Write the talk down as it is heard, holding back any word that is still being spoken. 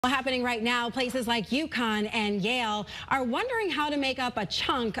Happening right now, places like UConn and Yale are wondering how to make up a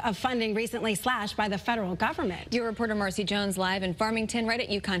chunk of funding recently slashed by the federal government. Your reporter Marcy Jones live in Farmington right at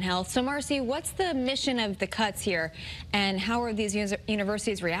UConn Health. So Marcy, what's the mission of the cuts here and how are these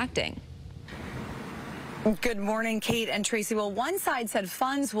universities reacting? Good morning, Kate and Tracy. Well, one side said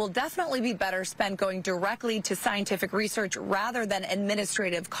funds will definitely be better spent going directly to scientific research rather than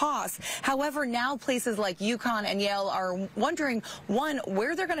administrative costs. However, now places like UConn and Yale are wondering, one,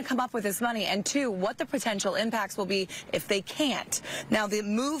 where they're going to come up with this money, and two, what the potential impacts will be if they can't. Now, the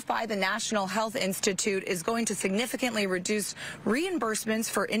move by the National Health Institute is going to significantly reduce reimbursements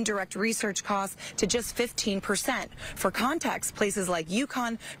for indirect research costs to just 15%. For context, places like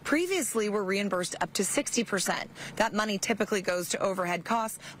UConn previously were reimbursed up to 60%. That money typically goes to overhead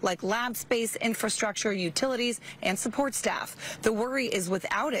costs like lab space, infrastructure, utilities, and support staff. The worry is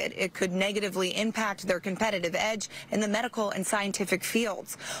without it, it could negatively impact their competitive edge in the medical and scientific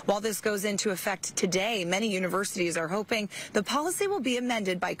fields. While this goes into effect today, many universities are hoping the policy will be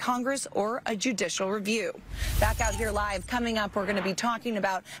amended by Congress or a judicial review. Back out here live, coming up, we're going to be talking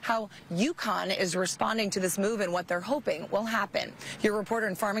about how UConn is responding to this move and what they're hoping will happen. Your reporter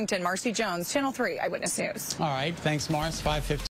in Farmington, Marcy Jones, Channel 3 Eyewitness News. All right, thanks, Mars. 5:15.